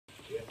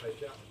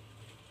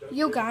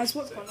You guys,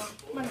 what's going on?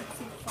 My name's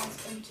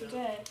Superfast, and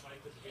today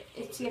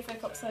it's the FA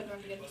Cup third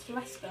round against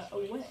Leicester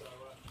away.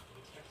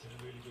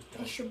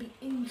 This should be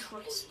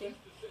interesting.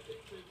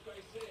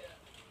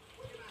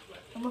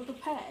 And we're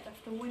prepared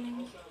after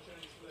winning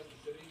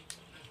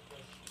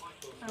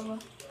our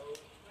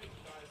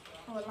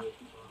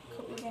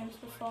couple of games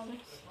before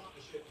this.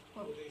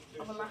 Well,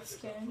 our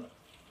last game,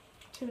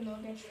 2-0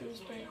 against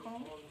Shrewsbury at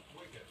home.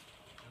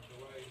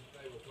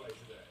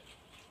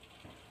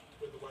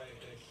 With the way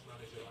this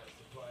manager likes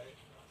to play,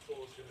 that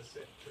four's going to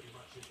sit pretty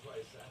much in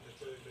place, and the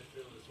two in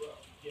midfield as well.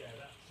 Yeah,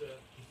 that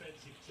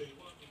defensive two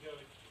won't be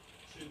going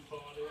too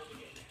far. They won't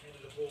be getting ahead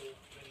of the ball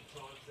many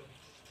times. They'll be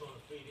just trying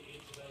to feed it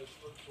into those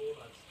front four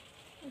lads.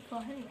 You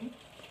can't hear me.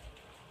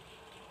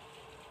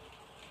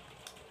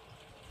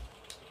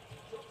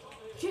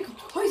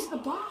 Jacob, where's the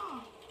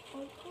bar?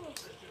 Oh, of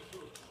course.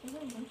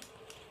 Remember.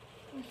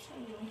 I'm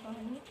trying to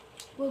find it.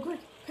 Well,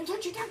 good. Can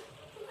touch it down.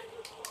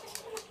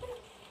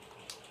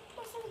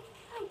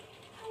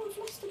 How have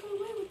Leicester got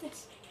away with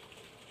this?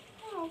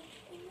 How,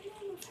 in the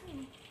name of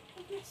heaven,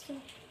 have Leicester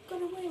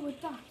got away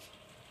with that?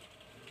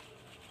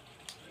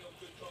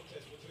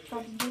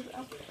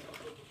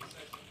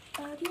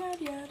 Adio.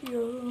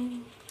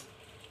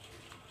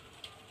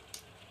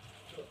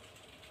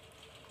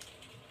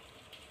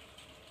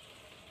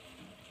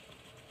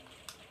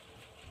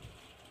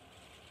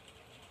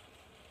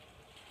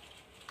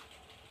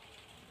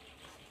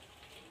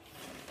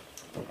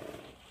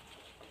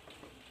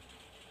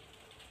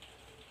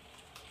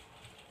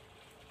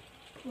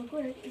 Well,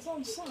 Greg is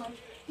onside.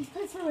 He's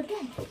played through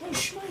again. And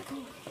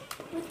Schmeichel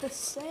with the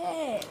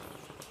save.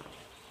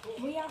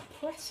 We are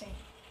pressing.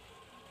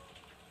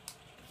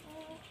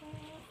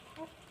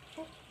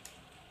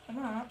 And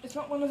that is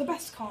not one of the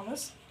best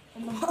corners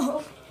in the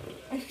world.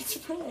 I need to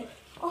play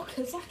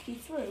Okazaki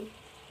through.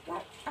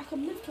 Like, I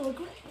could live to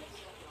agree.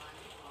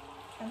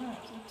 And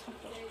that is a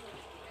tackle.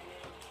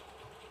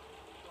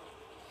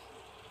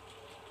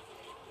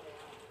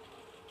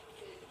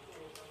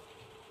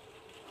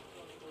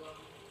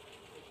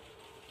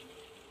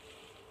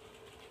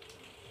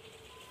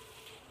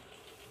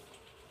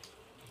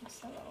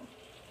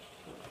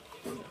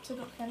 To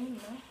look in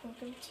there, we'll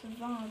go to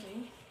Vardy.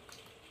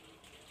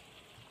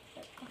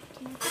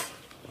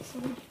 So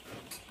we've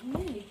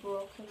nearly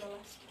broken the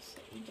Leicester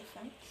City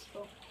defence,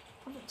 but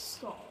haven't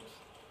scored.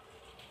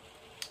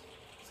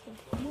 It's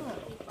good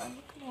work, but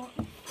come on.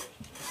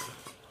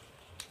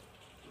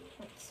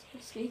 That's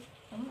risky.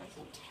 Oh, that's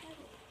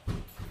terrible.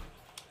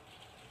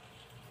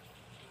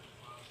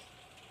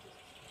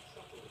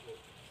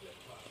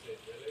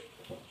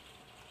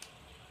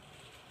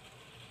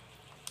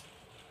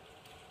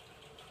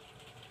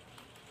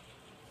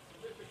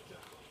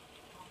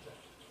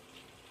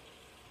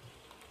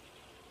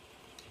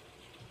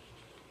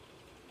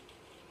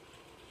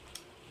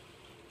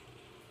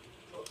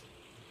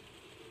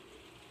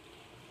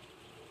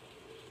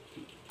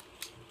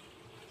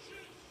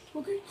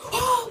 Okay.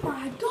 Oh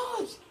my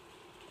God!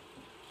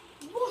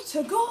 What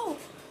a goal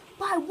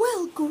by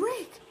Will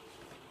Grigg!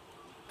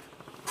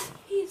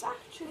 He's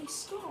actually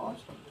scored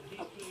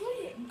a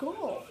brilliant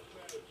goal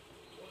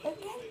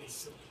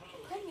against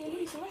Premier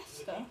League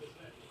Leicester.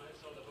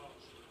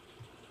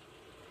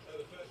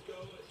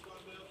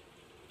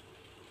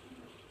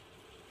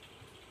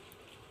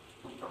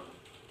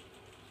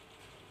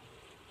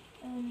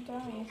 And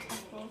Darius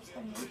tackles,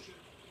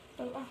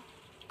 but I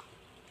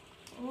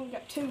won't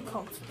get too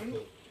confident.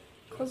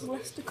 Because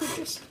Leicester could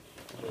just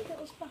get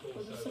us back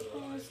with a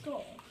surprise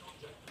goal.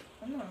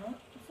 I know, I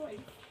thought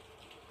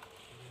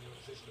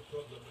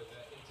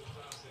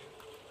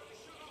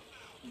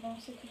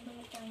Marcy can bring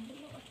it down, but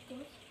not as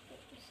good. But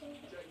we'll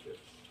save it.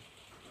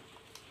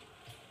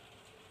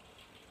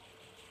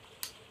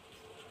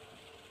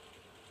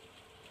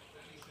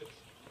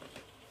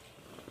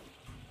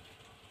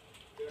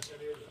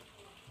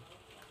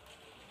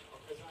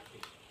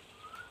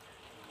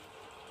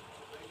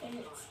 And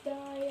it's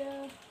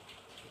Dyer.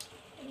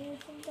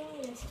 From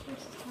Darius,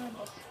 versus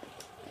Campbell.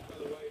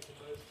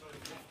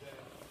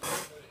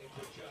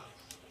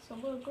 So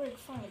Will Grigg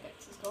finally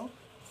gets his goal.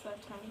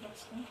 Third time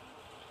investing.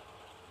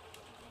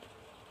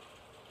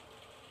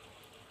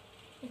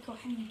 Nico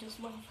Henry does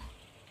well there.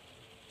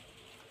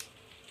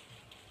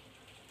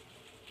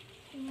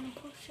 And then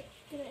push it,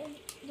 get it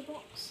in the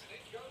box.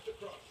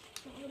 Not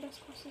one of the best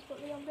crosses, but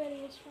Leon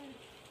Bailey was fine.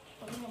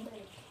 But Leon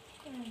Bailey.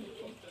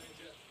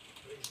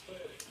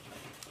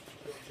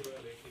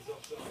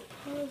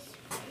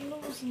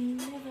 Because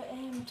never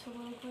aimed to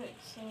Will Grigg,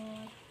 so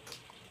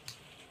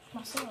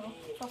Marcelo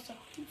tossed a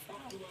huge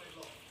foul.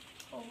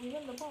 Oh, we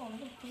win the ball in a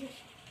good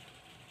position.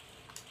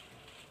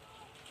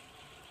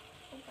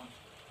 Okay.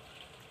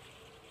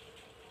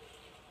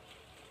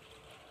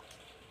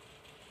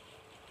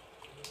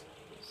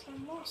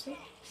 Sam Marcy.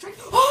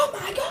 Oh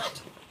my God!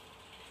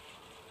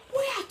 We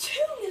are 2-0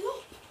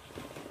 up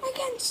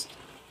against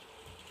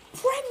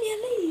Premier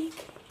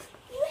League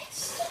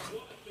Leicester.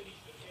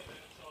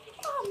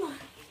 Oh my.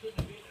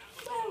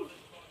 Well,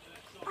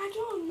 I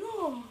don't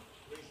know.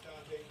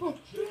 But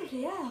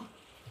bloody hell.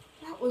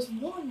 That was was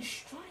one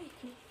strike.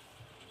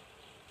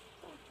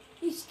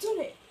 He's done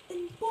it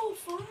in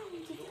both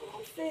rounds of the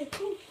FA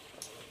Cup.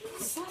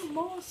 Sam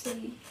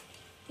Morsey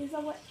is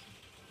our...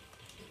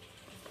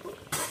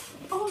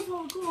 All of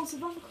our goals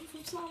have ever come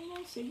from Sam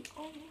Morsey.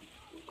 Oh,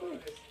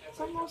 good.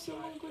 Sam Morsey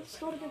and Will Good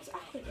scored against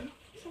Accrington.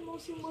 Sam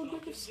Morsey and Will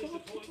Good have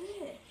scored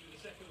today.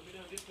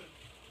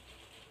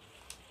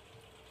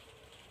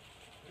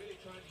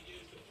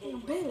 Oh,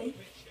 Billy,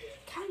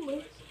 can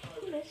we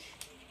punish?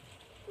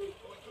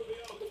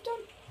 We've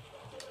done.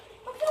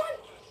 I've done.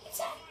 It's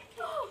it.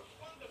 Oh.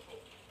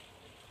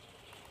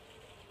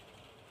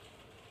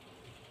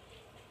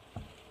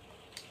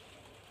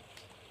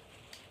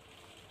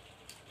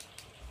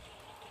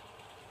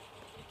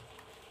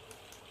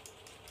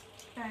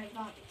 That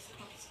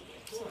has to be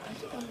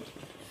excellent.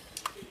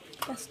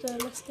 Leicester.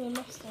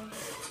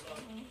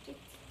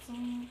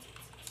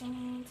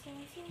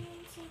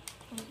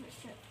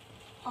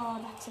 Oh,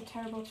 that's a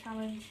terrible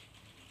challenge.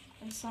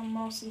 And Sam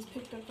Morsey's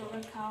picked up a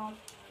red card.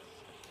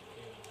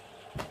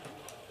 Oh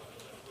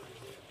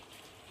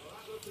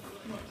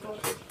my God.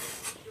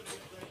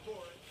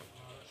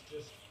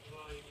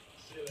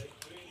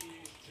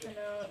 I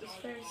know, it's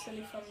very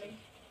silly from me.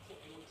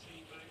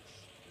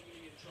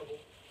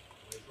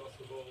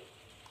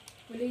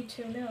 We lead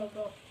 2-0,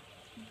 but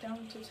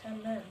down to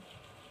 10 men.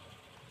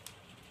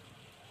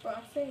 But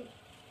I think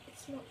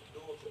it's not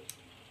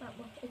that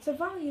much. It's a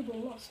valuable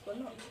loss, but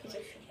not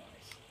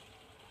position-wise.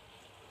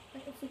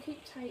 Like if we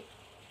keep tight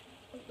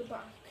at the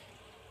back,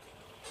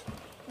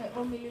 like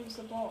when we lose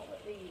the ball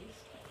at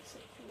these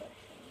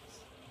situations,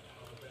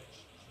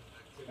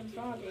 and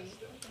Vardy,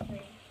 I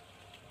think.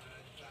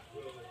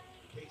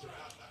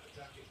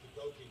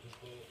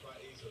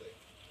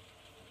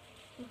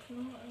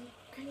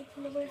 Can you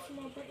pull away from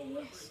our Britain?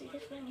 Yes, see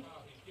this one.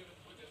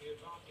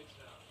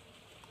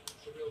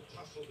 It's a real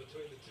tussle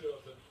between the two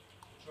of them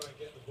to try and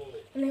get the ball.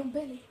 And Leon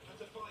Billy.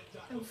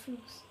 Oh,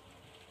 Fuchs.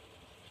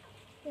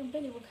 Leon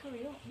Billy will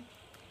carry on.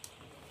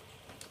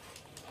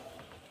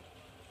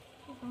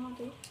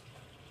 Vardy.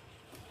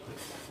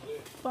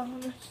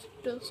 Barnes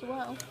does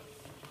well.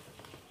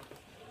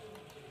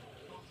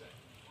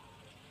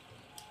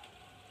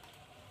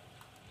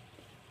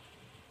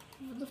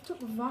 They've took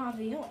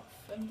Vardy off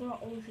and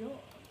brought Ojo,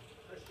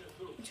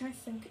 which I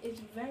think is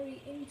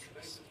very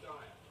interesting.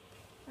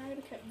 I would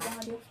have kept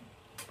Vardy off.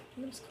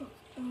 Let's cook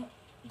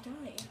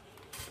Dyer.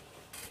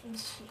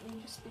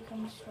 Instantly just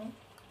becomes strong.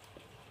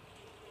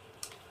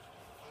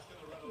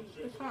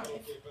 They can't,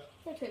 if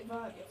they take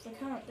Vardy off, they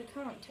can't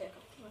take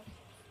off the rest.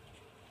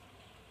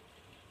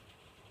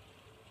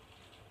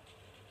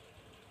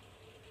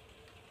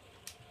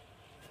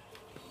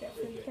 Get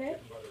free kick.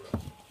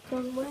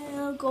 Because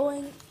we're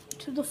going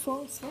to the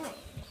fourth round.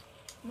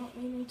 Not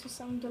meaning to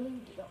sound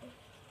deluded on it.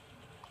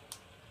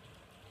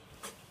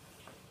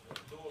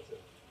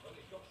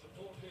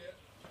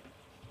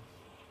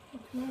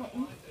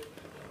 Norton.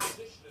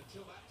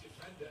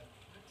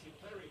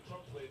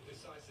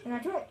 And I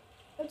don't.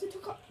 They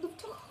took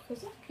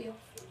Okazaki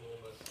off.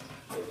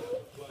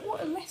 What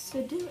are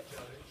Leicester doing?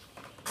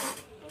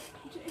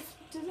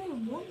 Do they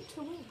want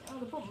to win? Oh,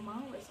 they put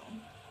Mahrez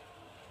on.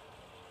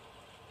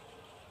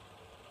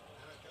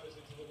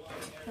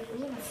 But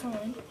we're gonna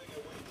fine.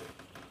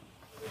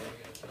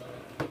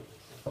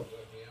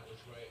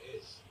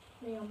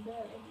 Leon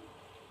Bailey.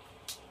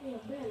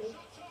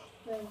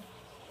 Then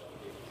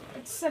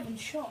it's 7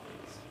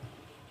 shots.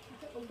 I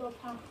think we'll go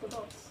past the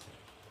boss.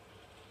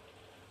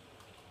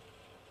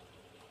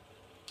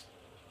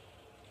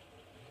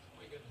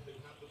 Wigan who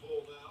have the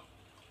ball now.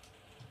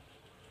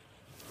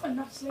 And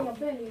that's Leon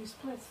Bailey who's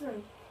played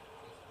through.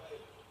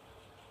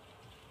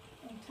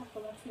 And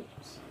tackle our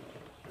troops.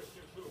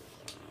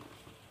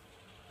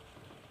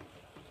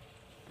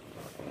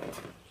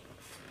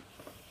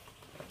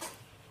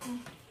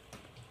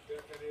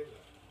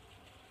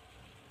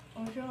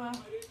 Bonjour.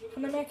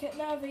 Can I make it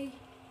nervy?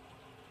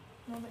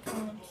 No, they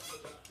can't.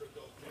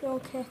 Goal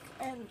kick,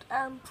 and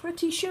I'm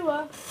pretty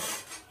sure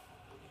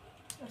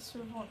that's the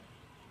one.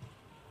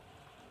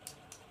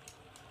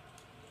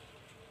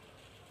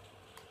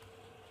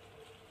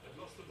 They've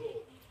lost the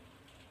ball.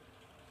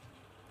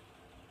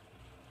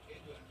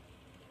 England.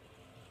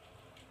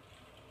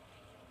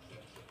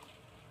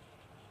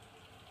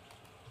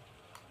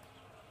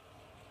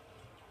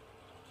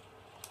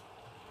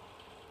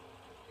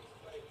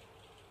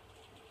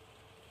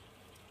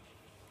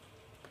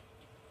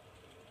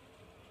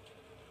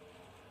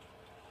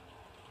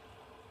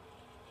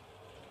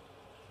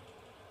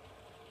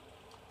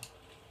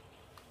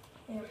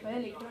 Yeah,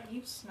 barely. Don't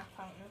you snap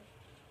out now.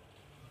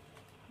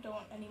 I don't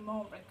want any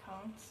more red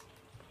cards.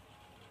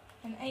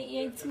 And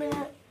 88th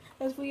minute,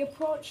 as we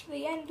approach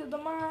the end of the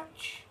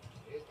match,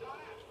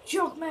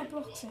 Jogmare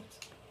blocks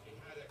it.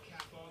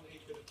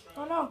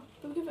 Oh no,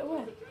 they'll give it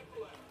away.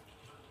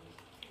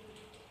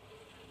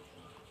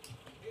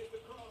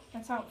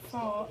 That's out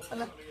for.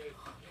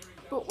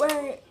 But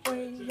where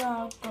we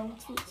are going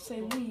to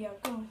say we are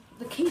going.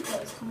 The keeper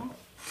has come off.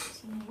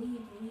 Some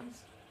weird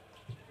reason.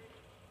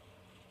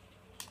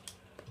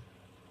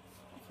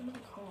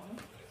 Another corner.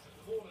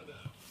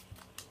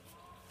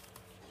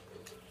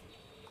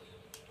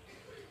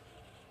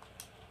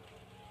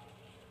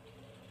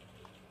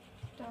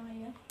 guy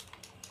here.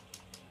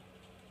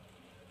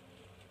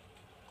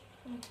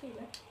 I'm gonna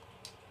kill it.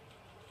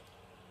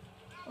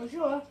 Oh,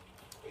 sure.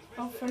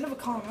 Oh, for another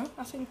corner.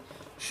 I think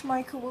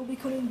Schmeichel will be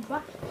coming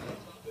back. The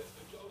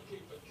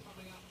goalkeeper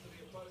coming up to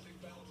the opposing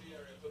penalty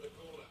area for the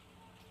corner.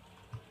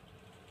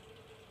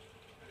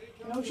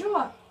 Oh,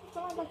 sure.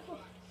 Somehow to clear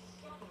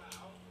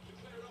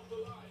it off the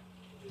line.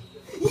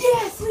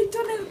 Yes, we've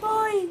done it,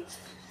 boys!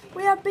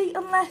 We have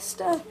beaten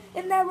Leicester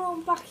in their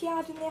own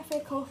backyard in the FA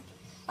Cup.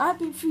 I've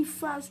been through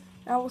Fraz,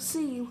 and I will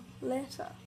see you later.